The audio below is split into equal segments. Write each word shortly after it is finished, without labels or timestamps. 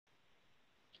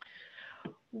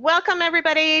Welcome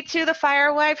everybody to the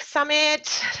FireWife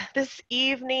Summit this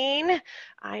evening.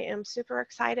 I am super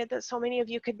excited that so many of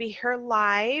you could be here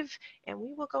live, and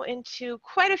we will go into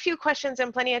quite a few questions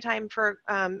and plenty of time for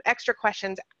extra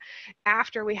questions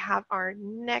after we have our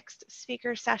next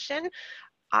speaker session.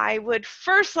 I would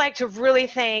first like to really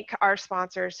thank our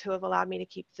sponsors who have allowed me to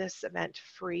keep this event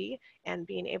free and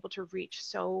being able to reach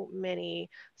so many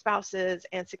spouses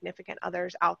and significant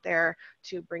others out there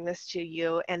to bring this to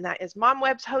you. And that is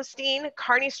MomWeb's Hosting,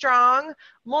 Carney Strong,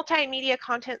 Multimedia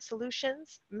Content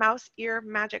Solutions, Mouse Ear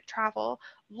Magic Travel,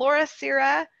 Laura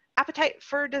Chere, Appetite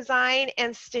for Design,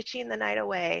 and Stitching the Night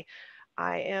Away.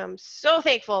 I am so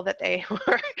thankful that they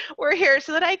were here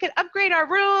so that I could upgrade our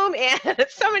room and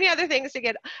so many other things to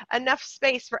get enough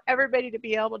space for everybody to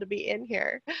be able to be in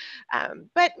here.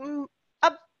 But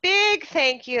a big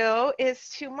thank you is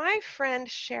to my friend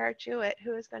Chere Jewitt,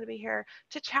 who is going to be here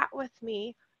to chat with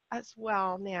me as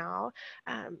well now.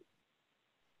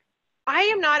 I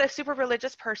am not a super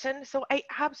religious person, so I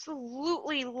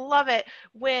absolutely love it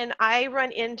when I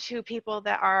run into people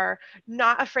that are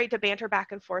not afraid to banter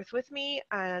back and forth with me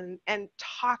and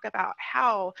talk about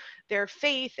how their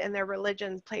faith and their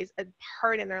religion plays a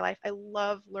part in their life. I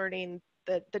love learning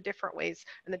the different ways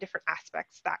and the different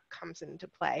aspects that comes into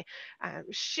play.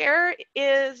 Chere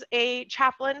is a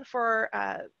chaplain for,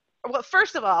 well,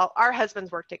 first of all, our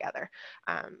husbands work together.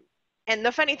 And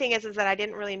the funny thing is that I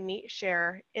didn't really meet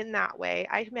Chere in that way.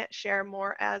 I met Chere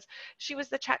more as she's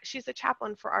the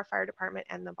chaplain for our fire department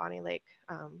and the Bonnie Lake,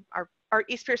 our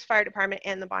East Pierce Fire Department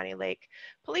and the Bonnie Lake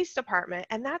Police Department.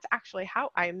 And that's actually how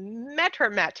I met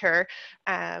her.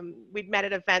 We'd met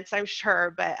at events, I'm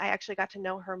sure, but I actually got to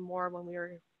know her more when we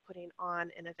were putting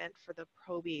on an event for the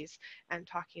probies and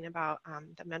talking about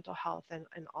the mental health and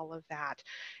all of that.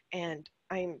 And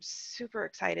I'm super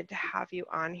excited to have you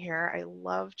on here. I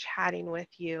love chatting with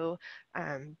you.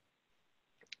 I'm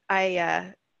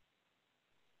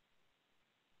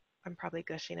probably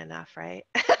gushing enough, right?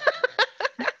 So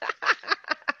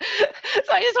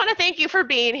I just want to thank you for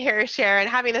being here, Chere, and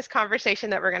having this conversation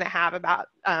that we're going to have about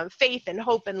faith and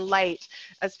hope and light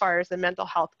as far as the mental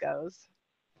health goes.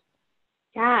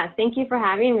 Yeah, thank you for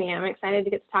having me. I'm excited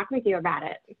to get to talk with you about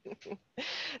it.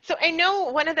 So I know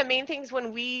one of the main things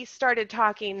when we started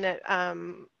talking that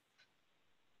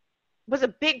was a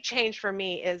big change for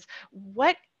me is,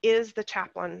 what is the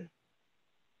chaplain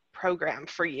program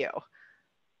for you?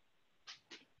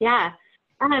 Yeah,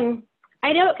 I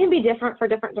know it can be different for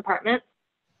different departments.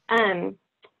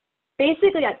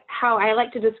 Basically, how I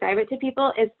like to describe it to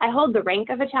people is I hold the rank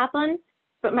of a chaplain,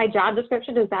 but my job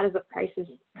description is that as a crisis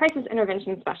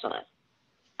intervention specialist.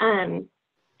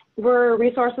 We're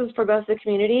resources for both the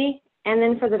community and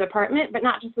then for the department, but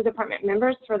not just the department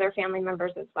members, for their family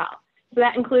members as well. So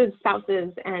that includes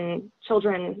spouses and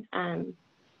children,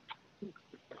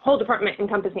 whole department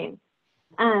encompassing.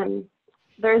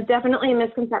 There's definitely a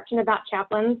misconception about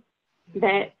chaplains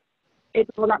that it's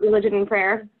all about religion and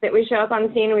prayer, that we show up on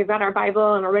the scene, we've got our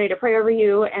Bible and we're ready to pray over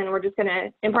you and we're just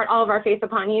gonna impart all of our faith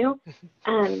upon you.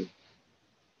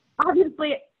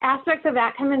 Obviously, aspects of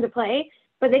that come into play,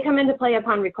 but they come into play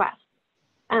upon request.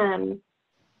 We're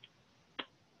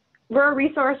a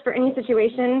resource for any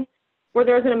situation where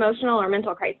there's an emotional or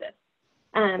mental crisis.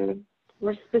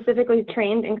 We're specifically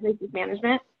trained in crisis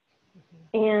management,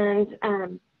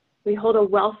 and we hold a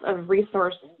wealth of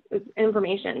resource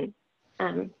information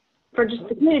for just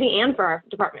the community and for our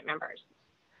department members.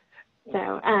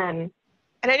 So, and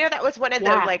I know that was one of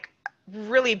the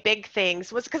really big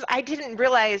things, was because I didn't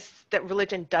realize that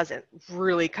religion doesn't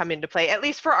really come into play, at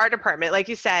least for our department. Like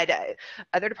you said,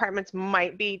 other departments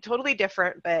might be totally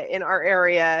different, but in our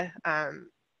area, I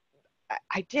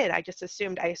just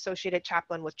assumed, I associated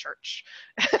chaplain with church.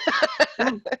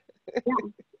 yeah.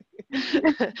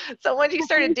 So once you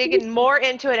started digging more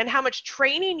into it and how much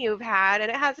training you've had,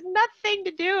 and it has nothing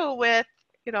to do with,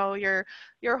 you know, your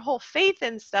whole faith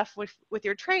and stuff with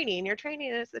your training. Your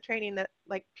training is the training that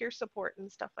like peer support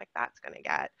and stuff like that's going to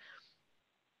get.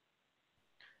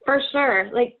 For sure.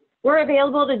 Like, we're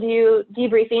available to do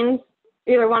debriefings,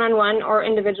 either one-on-one or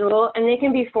individual, and they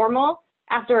can be formal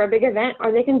after a big event,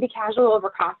 or they can be casual over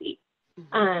coffee.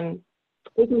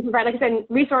 We can provide, like I said,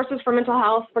 resources for mental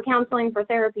health, for counseling, for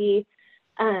therapy,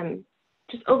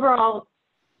 just overall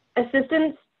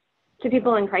assistance to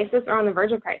people in crisis or on the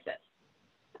verge of crisis.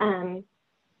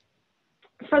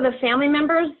 For the family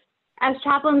members, as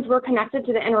chaplains, we're connected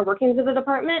to the inner workings of the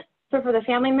department. So for the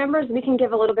family members, we can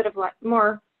give a little bit of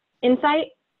more insight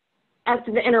as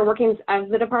to the inner workings of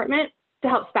the department to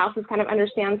help spouses kind of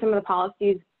understand some of the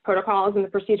policies, protocols, and the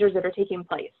procedures that are taking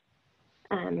place.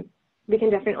 We can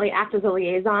definitely act as a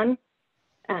liaison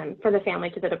for the family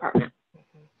to the department.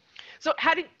 So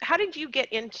how did you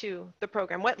get into the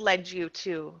program? What led you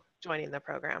to joining the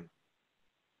program?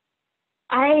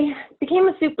 I became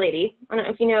a soup lady. I don't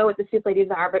know if you know what the soup ladies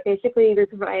are, but basically we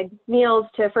provide meals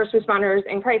to first responders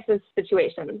in crisis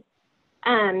situations.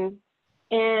 And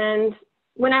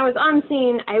when I was on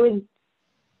scene,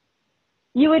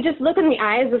 you would just look in the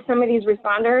eyes of some of these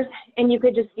responders and you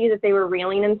could just see that they were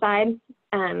reeling inside,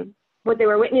 what they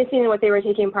were witnessing and what they were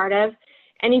taking part of.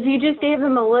 And if you just gave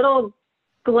them a little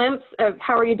glimpse of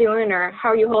how are you doing or how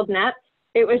are you holding up,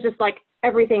 it was just like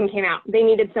everything came out. They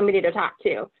needed somebody to talk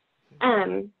to.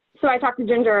 So I talked to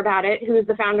Ginger about it, who is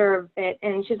the founder of it,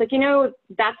 and she's like,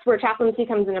 that's where chaplaincy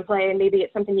comes into play, and maybe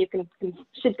it's something you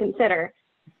should consider.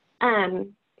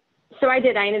 So I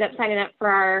did. I ended up signing up for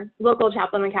our local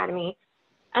chaplain academy,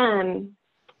 and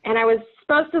I was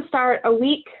supposed to start a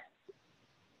week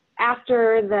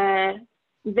after the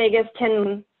Vegas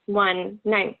 10-1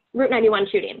 Route 91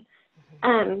 shooting.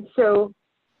 So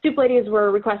soup ladies were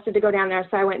requested to go down there,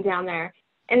 so I went down there.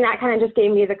 And that kind of just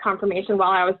gave me the confirmation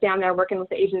while I was down there working with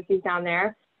the agencies down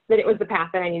there that it was the path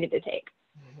that I needed to take.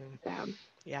 So,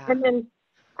 yeah. And then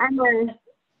I'm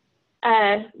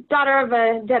a daughter of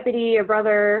a deputy, a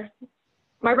brother.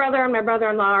 My brother and my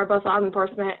brother-in-law are both law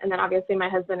enforcement, and then obviously my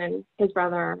husband and his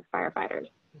brother are firefighters.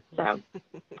 So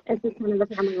it's just kind of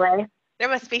the family way. There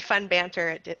must be fun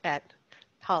banter at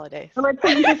holidays. I'm like,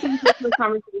 conversation.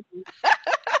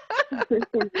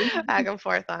 Back and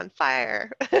forth on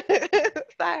fire.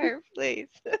 Fire, please.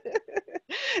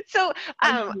 So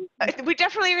we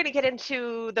definitely are going to get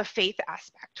into the faith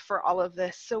aspect for all of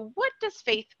this. So what does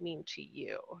faith mean to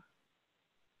you?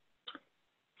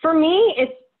 For me,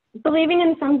 it's believing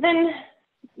in something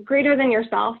greater than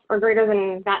yourself or greater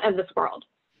than that of this world.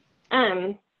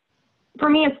 For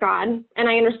me, it's God, and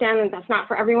I understand that that's not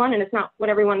for everyone, and it's not what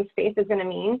everyone's faith is going to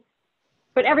mean,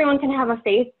 but everyone can have a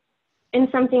faith in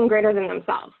something greater than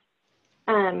themselves.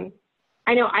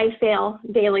 I know I fail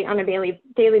daily on a daily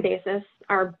basis.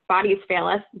 Our bodies fail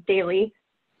us daily.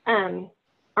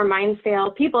 Our minds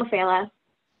fail, people fail us.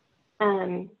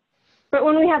 But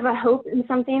when we have a hope in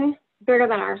something bigger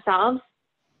than ourselves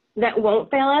that won't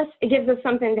fail us, it gives us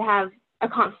something to have a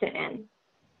constant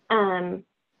in.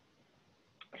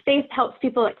 Faith helps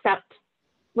people accept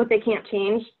what they can't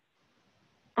change.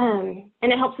 And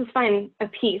it helps us find a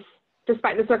peace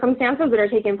despite the circumstances that are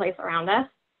taking place around us.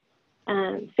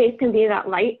 Faith can be that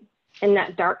light in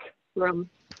that dark room.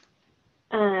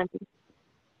 And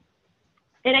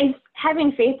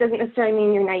having faith doesn't necessarily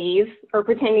mean you're naive or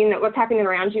pretending that what's happening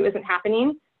around you isn't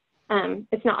happening.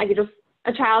 It's not like you're just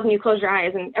a child and you close your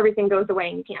eyes and everything goes away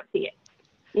and you can't see it.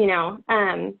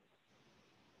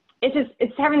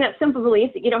 It's having that simple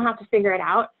belief that you don't have to figure it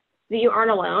out, that you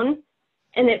aren't alone.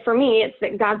 And that for me, it's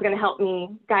that God's going to help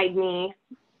me, guide me,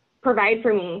 provide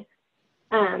for me,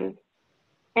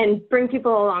 and bring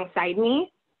people alongside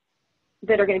me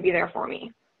that are going to be there for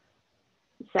me.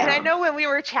 So. And I know when we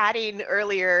were chatting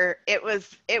earlier, it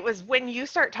was when you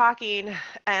start talking,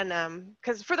 and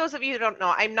because for those of you who don't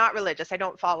know, I'm not religious. I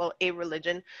don't follow a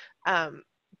religion.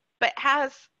 But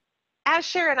as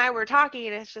Chere and I were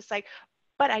talking, it's just like,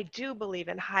 but I do believe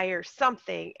in higher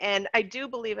something, and I do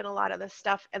believe in a lot of this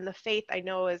stuff, and the faith I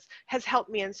know has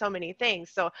helped me in so many things.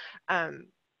 So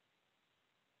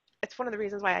it's one of the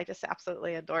reasons why I just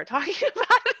absolutely adore talking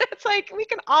about it. It's like we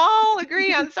can all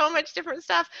agree on so much different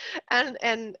stuff,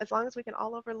 and as long as we can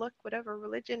all overlook whatever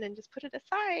religion and just put it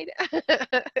aside,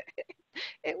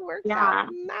 it works out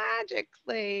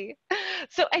magically.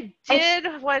 So I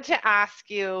did want to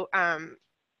ask you, can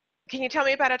you tell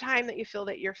me about a time that you feel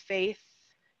that your faith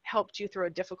helped you through a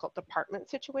difficult department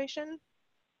situation?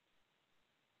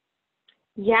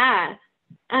 Yeah.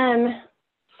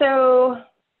 So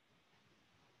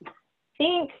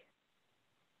think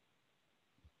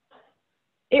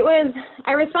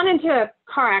I responded to a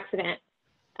car accident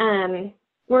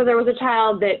where there was a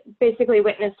child that basically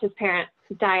witnessed his parent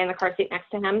die in the car seat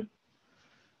next to him.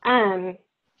 And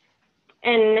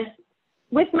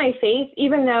with my faith,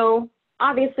 even though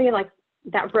obviously like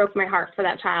that broke my heart for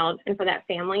that child and for that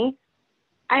family,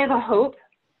 I have a hope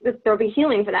that there'll be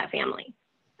healing for that family.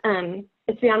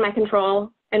 It's beyond my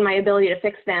control and my ability to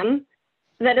fix them.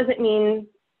 So that doesn't mean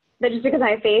that just because I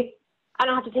have faith, I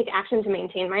don't have to take action to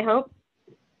maintain my hope.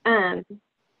 I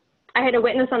had a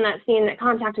witness on that scene that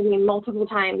contacted me multiple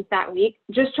times that week,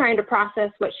 just trying to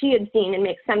process what she had seen and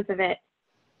make sense of it.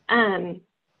 And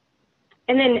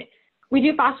then we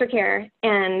do foster care,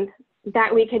 and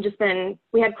that week had just been,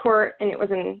 we had court, and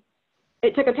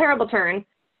it took a terrible turn.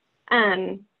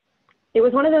 It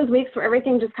was one of those weeks where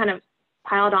everything just kind of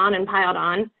piled on and piled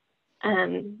on.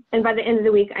 And by the end of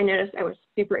the week, I noticed I was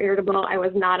super irritable. I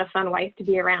was not a fun wife to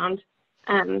be around.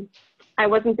 I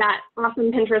wasn't that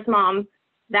awesome Pinterest mom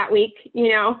that week, you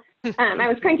know. I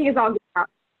was cranky as all get out.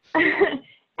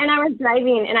 And I was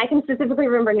driving, and I can specifically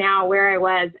remember now where I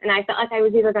was, and I felt like I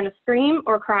was either going to scream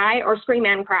or cry, or scream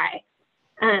and cry.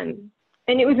 And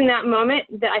it was in that moment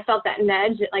that I felt that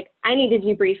nudge that, like, I need to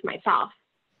debrief myself.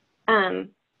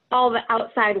 All the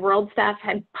outside world stuff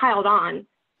had piled on,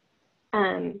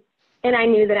 and I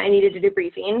knew that I needed a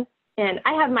debriefing. And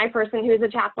I have my person who is a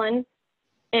chaplain,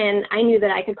 and I knew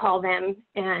that I could call them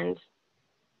and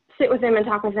sit with them and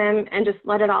talk with them and just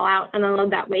let it all out and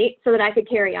unload that weight so that I could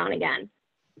carry on again.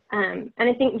 And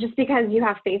I think just because you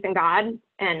have faith in God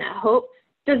and hope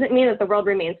doesn't mean that the world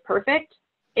remains perfect.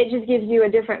 It just gives you a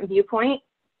different viewpoint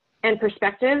and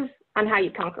perspective on how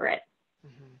you conquer it.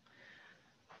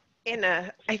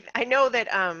 I know that,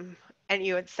 and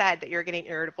you had said that you're getting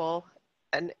irritable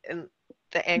and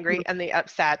the angry and the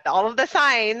upset, all of the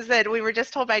signs that we were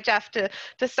just told by Jeff to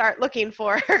start looking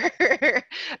for. So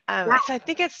I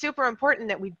think it's super important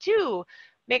that we do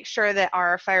make sure that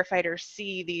our firefighters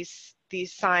see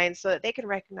these signs so that they can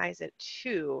recognize it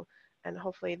too, and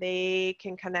hopefully they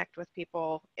can connect with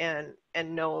people and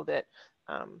know that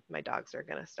my dogs are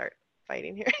going to start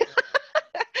fighting here.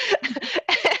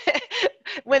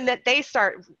 When that they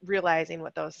start realizing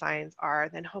what those signs are,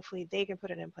 then hopefully they can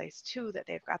put it in place too, that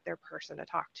they've got their person to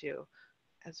talk to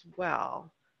as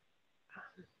well.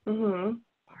 Sorry,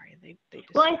 they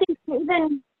just... Well, I think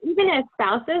even as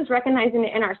spouses, recognizing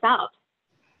it in ourselves,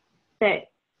 that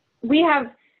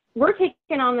we're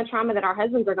taking on the trauma that our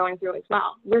husbands are going through as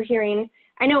well. We're hearing,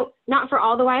 I know not for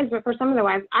all the wives, but for some of the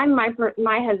wives, I'm my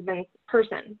husband's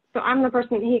person. So I'm the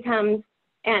person that he comes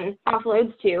and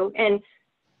offloads to, and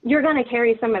you're going to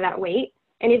carry some of that weight,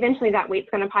 and eventually that weight's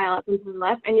going to pile up into the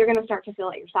left, and you're going to start to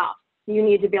feel it yourself. You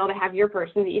need to be able to have your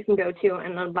person that you can go to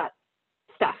and load that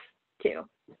stuff to.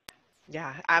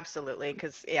 Yeah, absolutely.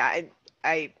 Because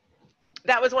I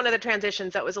that was one of the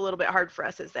transitions that was a little bit hard for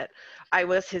us, is that I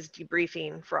was his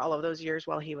debriefing for all of those years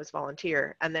while he was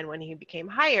volunteer, and then when he became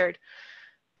hired,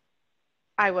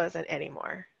 I wasn't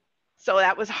anymore. So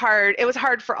that was hard. It was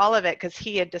hard for all of it because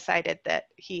he had decided that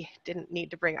he didn't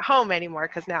need to bring it home anymore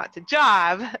because now it's a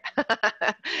job.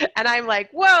 And I'm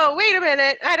like, whoa, wait a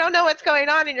minute. I don't know what's going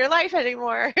on in your life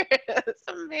anymore. It's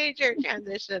a major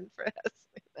transition for us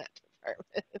in that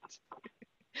department.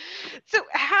 So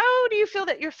how do you feel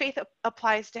that your faith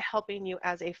applies to helping you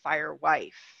as a fire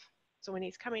wife? So when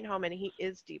he's coming home and he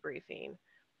is debriefing.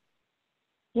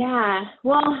 Yeah,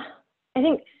 well, I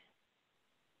think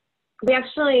we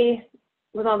actually,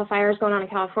 with all the fires going on in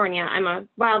California, I'm a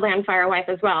wildland fire wife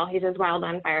as well. He does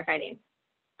wildland firefighting.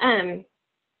 And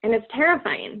it's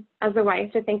terrifying as a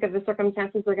wife to think of the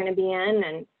circumstances we're going to be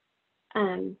in.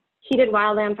 And he did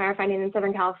wildland firefighting in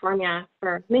Southern California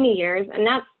for many years, and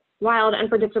that's wild,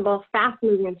 unpredictable,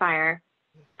 fast-moving fire.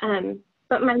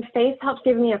 But my faith helps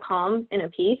give me a calm and a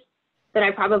peace that I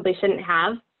probably shouldn't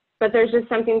have. But there's just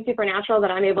something supernatural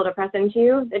that I'm able to press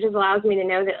into that just allows me to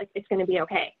know that, like, it's going to be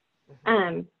okay.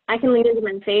 I can lean into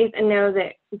my faith and know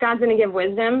that God's going to give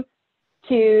wisdom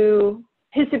to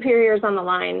his superiors on the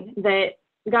line, that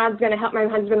God's going to help my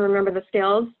husband remember the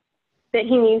skills that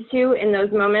he needs to in those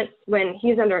moments when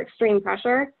he's under extreme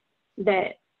pressure,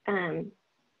 that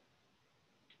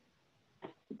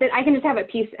that I can just have a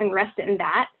peace and rest in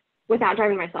that without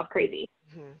driving myself crazy.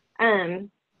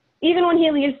 Even when he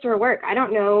leaves for work, I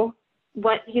don't know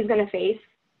what he's going to face.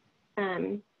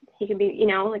 He could be,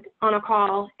 like on a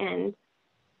call, and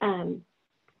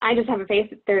I just have a faith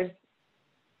that there's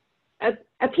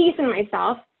a peace in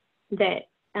myself that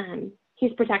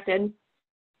he's protected,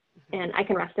 and I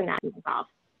can rest in that myself.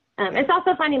 It's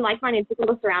also finding like-minded people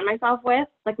to surround myself with,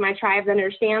 like my tribe that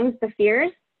understands the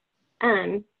fears,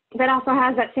 that also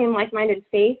has that same like-minded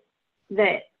faith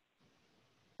that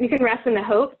you can rest in the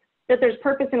hope that there's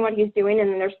purpose in what he's doing, and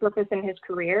there's purpose in his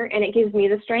career, and it gives me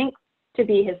the strength to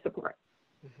be his support.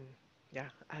 Yeah,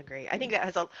 I agree. I think that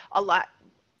has a lot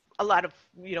of,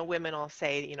 women will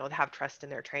say, have trust in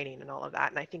their training and all of that.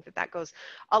 And I think that goes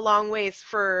a long ways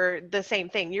for the same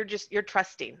thing. You're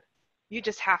trusting. You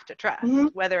just have to trust,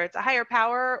 whether it's a higher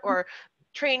power or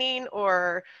training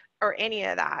or any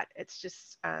of that. It's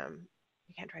just,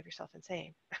 you can't drive yourself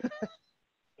insane.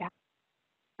 Yeah,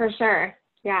 for sure.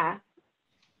 Yeah.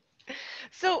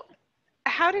 So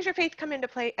how does your faith come into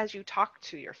play as you talk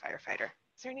to your firefighter?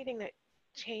 Is there anything that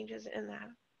changes in that?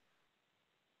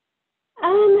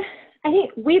 I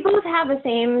think we both have the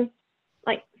same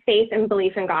faith and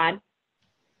belief in God.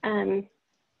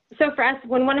 So for us,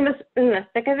 when one of us is in the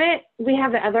thick of it, we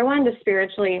have the other one to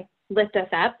spiritually lift us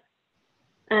up.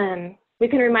 We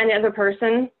can remind the other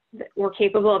person that we're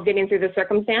capable of getting through the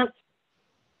circumstance,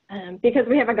 because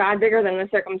we have a God bigger than the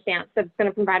circumstance that's going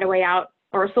to provide a way out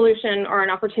or a solution or an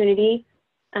opportunity,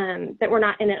 that we're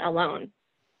not in it alone.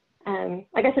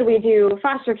 Like I said, we do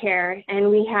foster care, and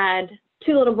we had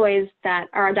 2 little boys that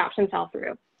our adoption fell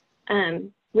through.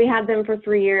 We had them for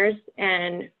 3 years,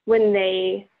 and when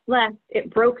they left,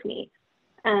 it broke me.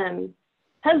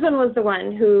 Husband was the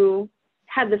one who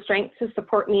had the strength to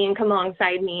support me and come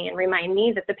alongside me and remind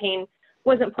me that the pain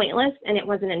wasn't pointless and it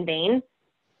wasn't in vain.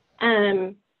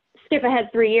 Skip ahead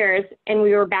 3 years, and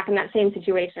we were back in that same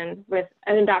situation with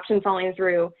an adoption falling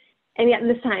through. And yet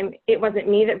this time, it wasn't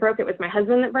me that broke, it was my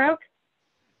husband that broke.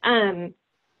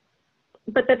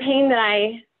 But the pain that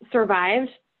I survived,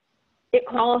 it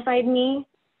qualified me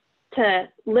to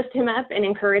lift him up and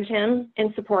encourage him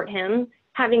and support him,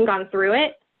 having gone through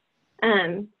it.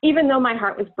 Even though my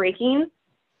heart was breaking,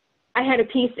 I had a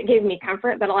peace that gave me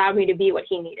comfort that allowed me to be what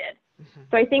he needed. Mm-hmm.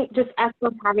 So I think just us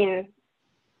both having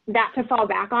that to fall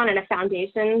back on and a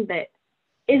foundation that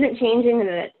isn't changing and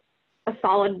that's a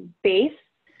solid base,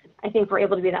 I think we're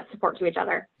able to be that support to each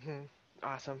other. Mm-hmm.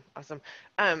 Awesome. Awesome.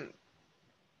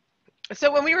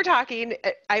 So when we were talking,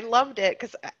 I loved it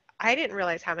because I didn't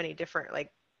realize how many different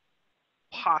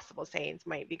possible sayings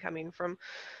might be coming from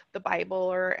the Bible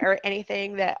or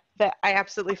anything that I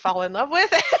absolutely fall in love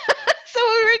with. So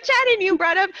when we were chatting, you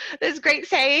brought up this great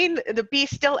saying, the be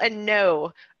still and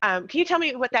know. Can you tell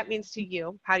me what that means to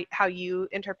you, how you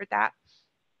interpret that?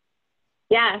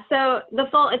 Yeah, so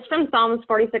it's from Psalms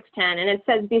 46:10, and it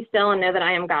says, be still and know that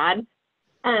I am God.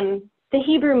 The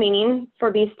Hebrew meaning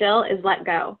for be still is let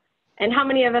go. And how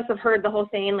many of us have heard the whole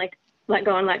saying, let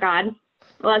go and let God?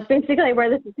 Well, that's basically where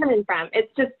this is coming from.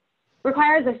 It just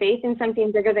requires a faith in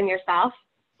something bigger than yourself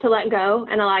to let go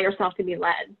and allow yourself to be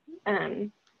led.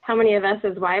 How many of us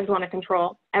as wives want to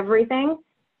control everything,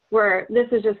 where this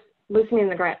is just loosening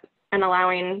the grip and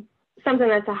allowing something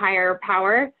that's a higher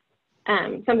power,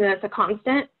 something that's a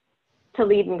constant, to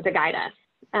lead and to guide us.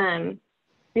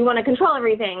 We want to control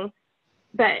everything,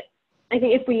 but I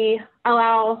think if we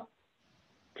allow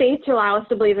faith to allow us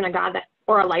to believe in a God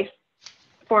or a life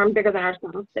form bigger than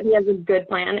ourselves, that he has a good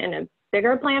plan and a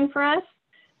bigger plan for us.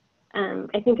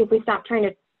 I think if we stop trying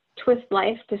to twist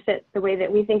life to fit the way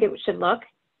that we think it should look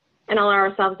and allow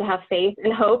ourselves to have faith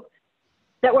and hope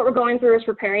that what we're going through is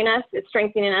preparing us, it's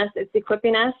strengthening us, it's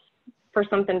equipping us for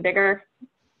something bigger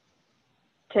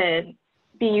to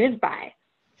be used by.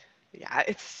 Yeah,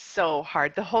 it's so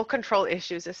hard. The whole control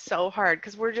issues is so hard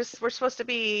because we're supposed to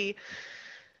be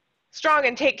strong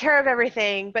and take care of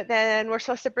everything, but then we're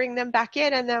supposed to bring them back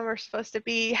in, and then we're supposed to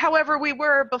be however we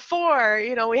were before,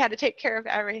 we had to take care of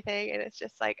everything. And it's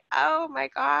just like, oh my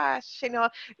gosh,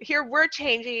 here we're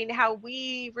changing how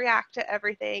we react to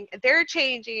everything. They're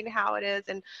changing how it is.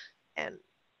 And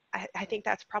I think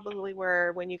that's probably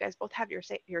where, when you guys both have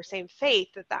your same faith,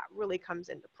 that really comes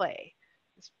into play.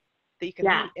 That you can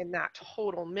meet in that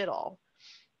total middle.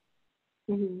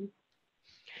 Mm-hmm.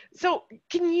 So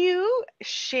can you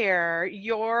share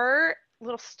your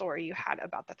little story you had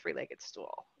about the three-legged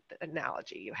stool, the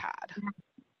analogy you had?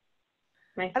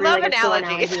 I love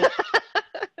analogies.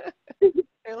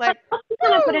 They're like,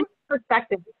 kind of put in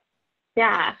perspective.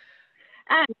 Yeah.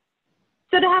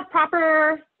 So to have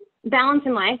proper balance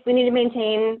in life, we need to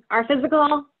maintain our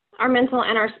physical, our mental,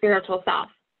 and our spiritual self.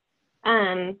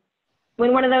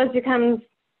 When one of those becomes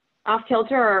off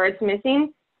kilter or it's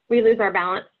missing, we lose our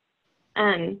balance.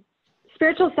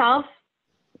 Spiritual self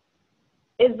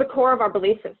is the core of our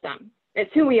belief system.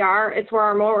 It's who we are. It's where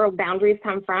our moral boundaries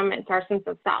come from. It's our sense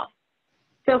of self.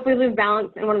 So if we lose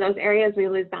balance in one of those areas, we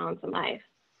lose balance in life.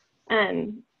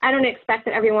 I don't expect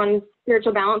that everyone's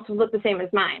spiritual balance will look the same as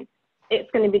mine. It's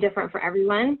going to be different for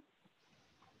everyone.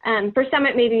 For some,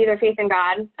 it may be either faith in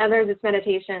God. Others, it's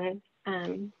meditation.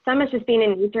 Some, it's just being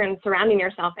in nature and surrounding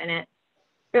yourself in it.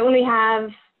 But when we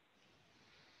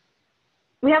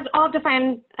all have to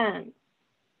find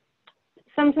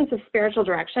some sense of spiritual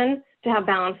direction to have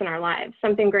balance in our lives,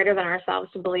 something greater than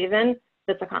ourselves to believe in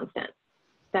that's a constant.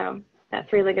 So that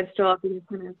three-legged stool is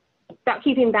kind of about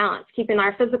keeping balance, keeping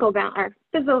our physical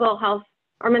health,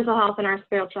 our mental health, and our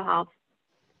spiritual health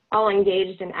all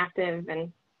engaged and active,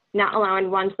 and not allowing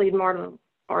one to lead more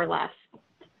or less.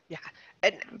 Yeah,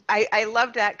 and I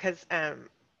love that because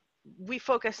we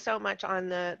focus so much on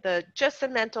just the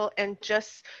mental and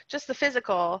just the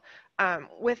physical,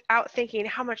 without thinking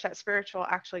how much that spiritual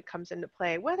actually comes into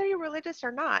play, whether you're religious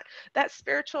or not. That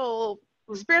spiritual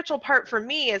part for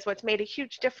me is what's made a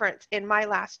huge difference in my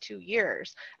last 2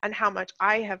 years, and how much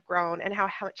I have grown and how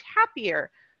much happier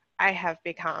I have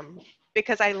become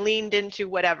because I leaned into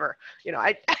whatever, you know,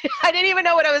 I didn't even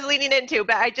know what I was leaning into,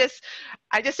 but I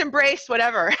just embraced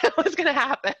whatever was going to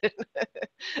happen.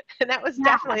 And that was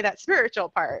definitely that spiritual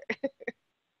part.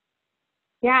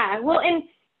 Yeah. Well, and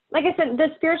like I said, the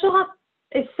spiritual health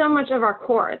is so much of our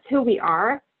core. It's who we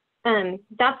are.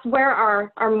 That's where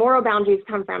our moral boundaries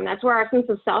come from. That's where our sense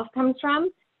of self comes from.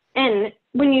 And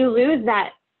when you lose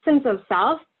that sense of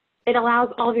self, it allows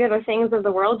all the other things of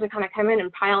the world to kind of come in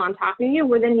and pile on top of you,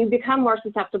 where then you become more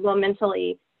susceptible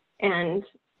mentally, and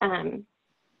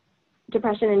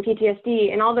depression and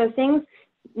PTSD and all those things.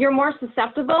 You're more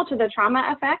susceptible to the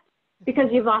trauma effect because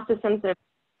you've lost a sense of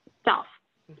self.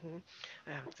 Mm-hmm.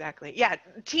 Exactly. Yeah,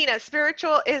 Tina,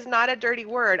 spiritual is not a dirty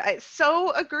word. I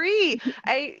so agree.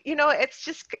 You know,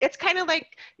 it's kind of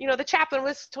like, you know, the chaplain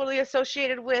was totally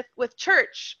associated with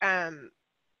church.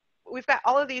 We've got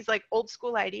all of these like old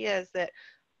school ideas that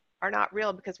are not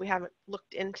real because we haven't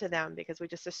looked into them, because we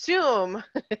just assume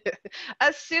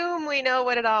we know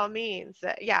what it all means.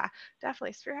 Yeah,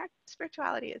 definitely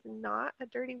spirituality is not a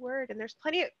dirty word, and there's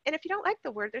plenty of, and if you don't like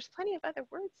the word, there's plenty of other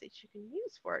words that you can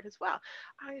use for it as well.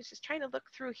 I was just trying to look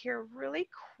through here really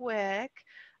quick.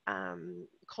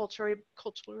 Cultural,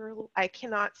 I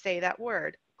cannot say that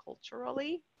word.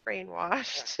 Culturally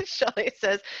brainwashed. Shelley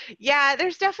says, yeah,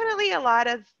 there's definitely a lot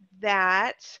of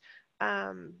that.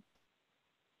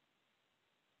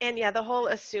 And yeah, the whole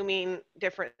assuming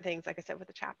different things, like I said, with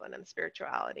the chaplain and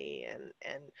spirituality, and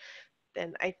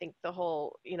then I think the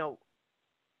whole, you know,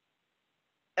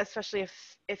 especially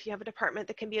if you have a department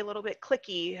that can be a little bit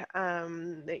cliquey,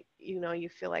 that, you know, you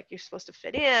feel like you're supposed to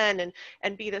fit in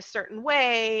and be this certain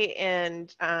way,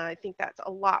 and I think that's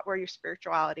a lot where your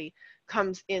spirituality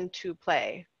comes into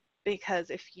play,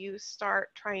 because if you start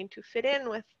trying to fit in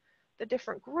with the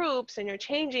different groups and you're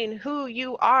changing who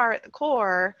you are at the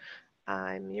core,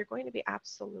 you're going to be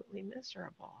absolutely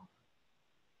miserable.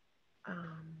 Let's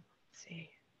see.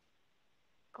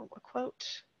 Oh, a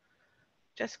quote.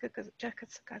 Jessica's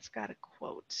got a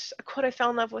quote. A quote I fell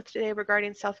in love with today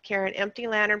regarding self-care: an empty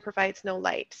lantern provides no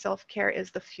light. Self-care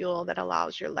is the fuel that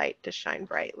allows your light to shine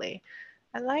brightly.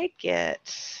 I like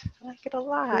it. I like it a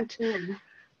lot. Did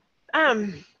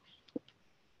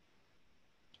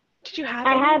you have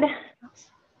anything else?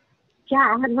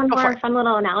 Yeah, I had one more fun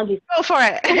little analogy. Go for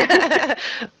it.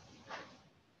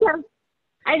 Yeah.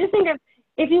 I just think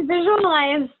if you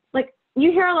visualize, like,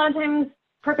 you hear a lot of times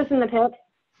purpose in the pit,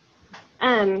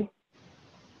 and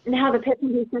how the pit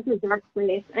can be such a dark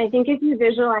place. And I think if you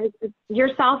visualize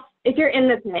yourself, if you're in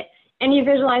the pit and you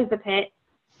visualize the pit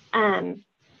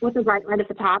with a bright light at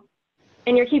the top,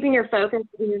 and you're keeping your focus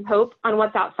and your hope on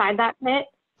what's outside that pit,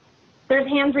 there's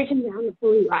hands reaching down to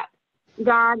pull you up.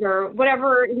 God, or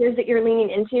whatever it is that you're leaning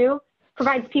into,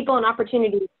 provides people an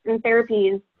opportunity and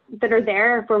therapies that are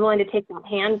there if we're willing to take that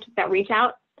hand, that reach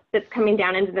out that's coming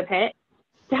down into the pit,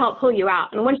 to help pull you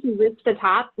out. And once you reach the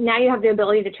top, now you have the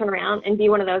ability to turn around and be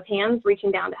one of those hands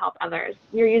reaching down to help others.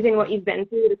 You're using what you've been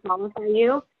through to qualify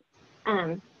you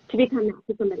to become that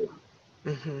to somebody else.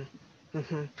 Mm-hmm.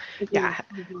 Mm-hmm. Yeah.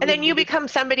 And then you become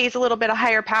somebody's a little bit of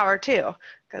higher power too,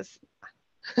 because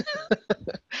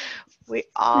we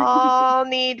all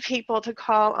need people to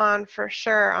call on for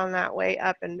sure on that way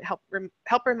up, and help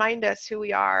remind us who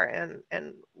we are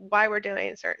and why we're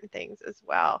doing certain things as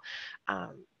well.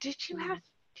 Do you have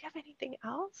anything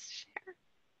else, Chere?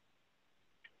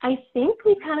 I think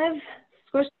we kind of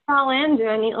squished it all into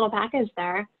a neat little package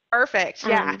there. Perfect.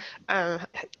 Yeah.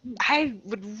 I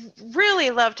would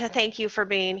really love to thank you for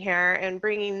being here and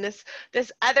bringing this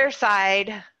other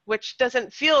side, which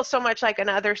doesn't feel so much like an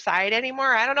other side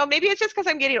anymore. I don't know. Maybe it's just because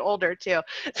I'm getting older too.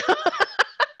 So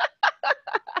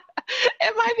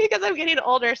it might be because I'm getting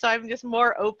older, so I'm just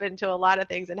more open to a lot of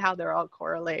things and how they're all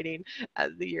correlating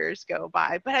as the years go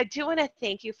by. But I do want to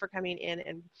thank you for coming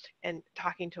in and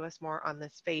talking to us more on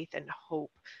this faith and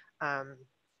hope.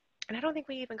 And I don't think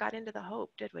we even got into the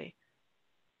hope, did we?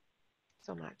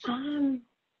 So much. I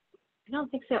don't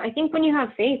think so. I think when you have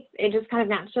faith, it just kind of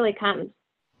naturally comes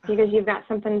because you've got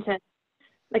something to,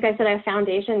 like I said, a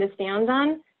foundation to stand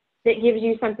on that gives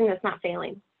you something that's not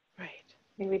failing. Right.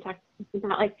 Maybe we talked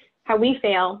about like how we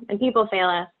fail and people fail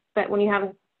us, but when you have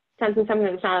a sense of something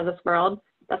that's not of this world,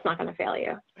 that's not going to fail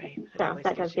you. Right. So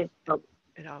that does give hope.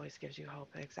 It always gives you hope.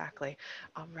 Exactly.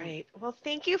 All right. Well,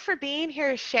 thank you for being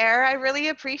here, Chere. I really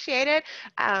appreciate it.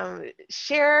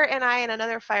 Chere and I and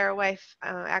another FireWife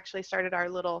actually started our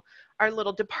little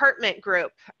department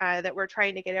group that we're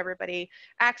trying to get everybody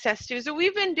access to. So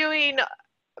we've been doing,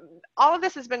 all of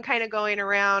this has been kind of going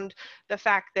around the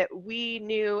fact that we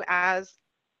knew as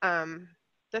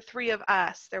the three of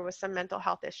us, there was some mental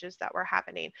health issues that were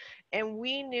happening. And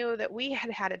we knew that we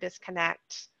had had a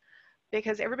disconnect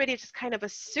because everybody just kind of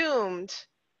assumed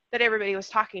that everybody was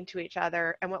talking to each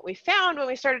other. And what we found when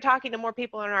we started talking to more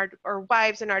people in our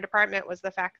wives in our department was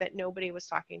the fact that nobody was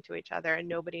talking to each other and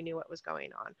nobody knew what was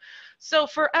going on. So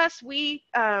for us, we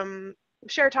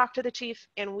Chere talked to the chief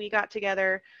and we got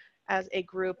together as a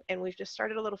group, and we've just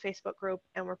started a little Facebook group,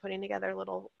 and we're putting together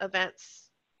little events,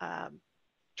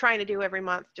 trying to do every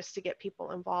month just to get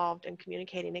people involved and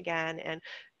communicating again, and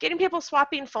getting people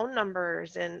swapping phone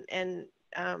numbers, and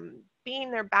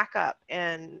being their backup,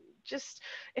 and just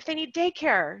if they need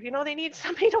daycare, you know, they need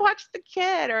somebody to watch the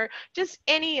kid, or just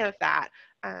any of that.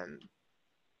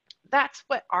 That's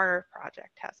what our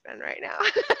project has been right now.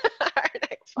 Our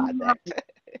next project.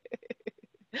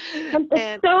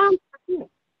 It's so important.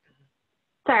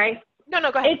 Sorry. No,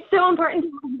 go ahead. It's so important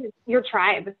to have your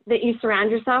tribe that you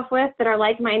surround yourself with that are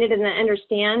like-minded and that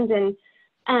understand. And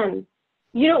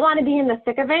you don't want to be in the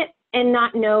thick of it and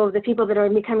not know the people that are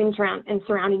becoming around and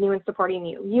surrounding you and supporting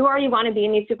you. You already want to be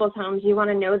in these people's homes. You want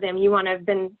to know them. You want to have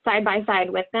been side by side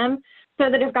with them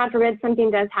so that if God forbid something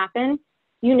does happen,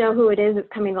 you know who it is that's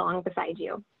coming along beside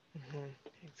you. Mm-hmm.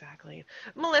 Exactly.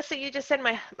 Melissa, you just said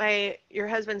your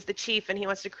husband's the chief and he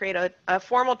wants to create a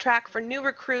formal track for new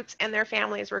recruits and their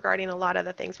families regarding a lot of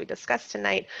the things we discussed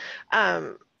tonight.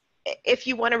 If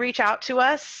you want to reach out to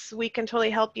us, we can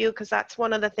totally help you, because that's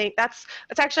one of the things, that's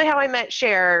actually how I met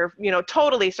Chere, you know,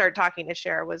 totally started talking to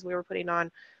Chere, was we were putting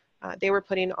on, they were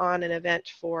putting on an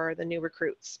event for the new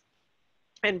recruits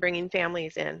and bringing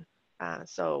families in.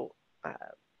 So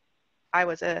I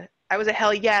was a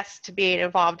hell yes to being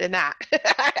involved in that.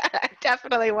 I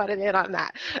definitely wanted in on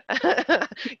that.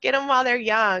 Get them while they're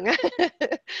young.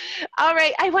 All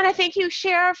right, I want to thank you,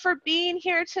 Chere, for being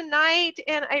here tonight,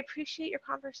 and I appreciate your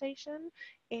conversation.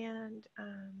 And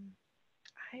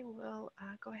I will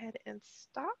go ahead and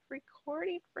stop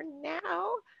recording for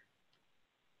now.